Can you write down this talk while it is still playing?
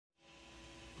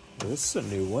This is a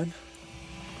new one.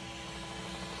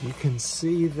 You can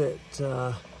see that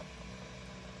I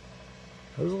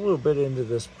was a little bit into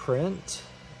this print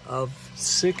of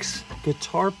 6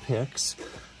 guitar picks.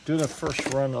 Doing a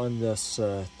first run on this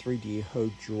 3D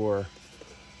Hojor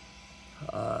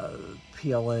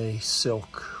PLA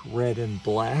silk red and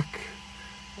black.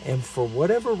 And for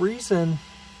whatever reason,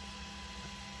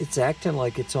 it's acting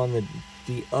like it's on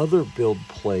the other build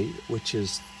plate, which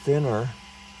is thinner.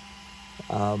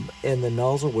 And the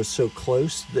nozzle was so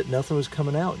close that nothing was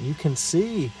coming out. And you can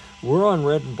see we're on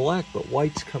red and black, but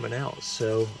white's coming out.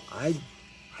 So I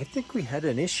think we had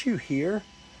an issue here.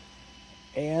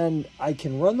 And I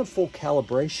can run the full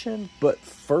calibration, but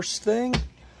first thing,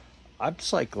 I'm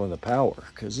cycling the power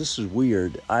because this is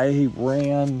weird. I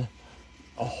ran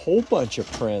a whole bunch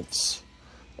of prints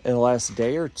in the last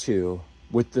day or two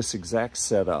with this exact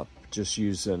setup, just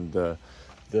using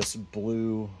this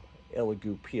blue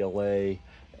Elegoo PLA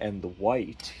and the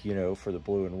white, you know, for the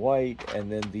blue and white,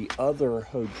 and then the other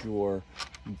Hojor,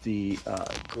 the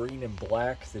green and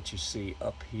black that you see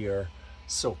up here,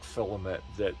 silk filament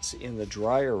that's in the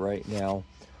dryer right now.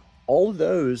 All of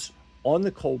those on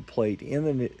the cold plate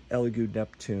in the Elegoo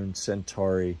Neptune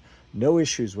Centauri, no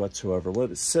issues whatsoever.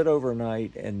 Let it sit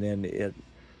overnight, and then it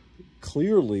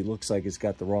clearly looks like it's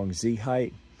got the wrong Z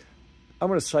height. I'm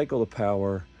going to cycle the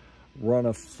power, run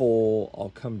a full,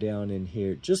 I'll come down in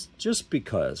here, just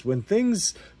because when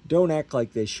things don't act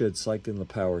like they should, cycling the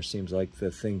power seems like the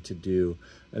thing to do.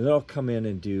 And then I'll come in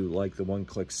and do like the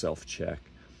one-click self-check.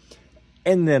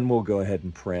 And then we'll go ahead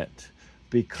and print,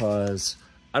 because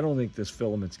I don't think this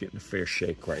filament's getting a fair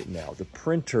shake right now. The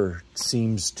printer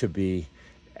seems to be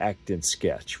acting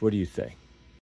sketch. What do you think?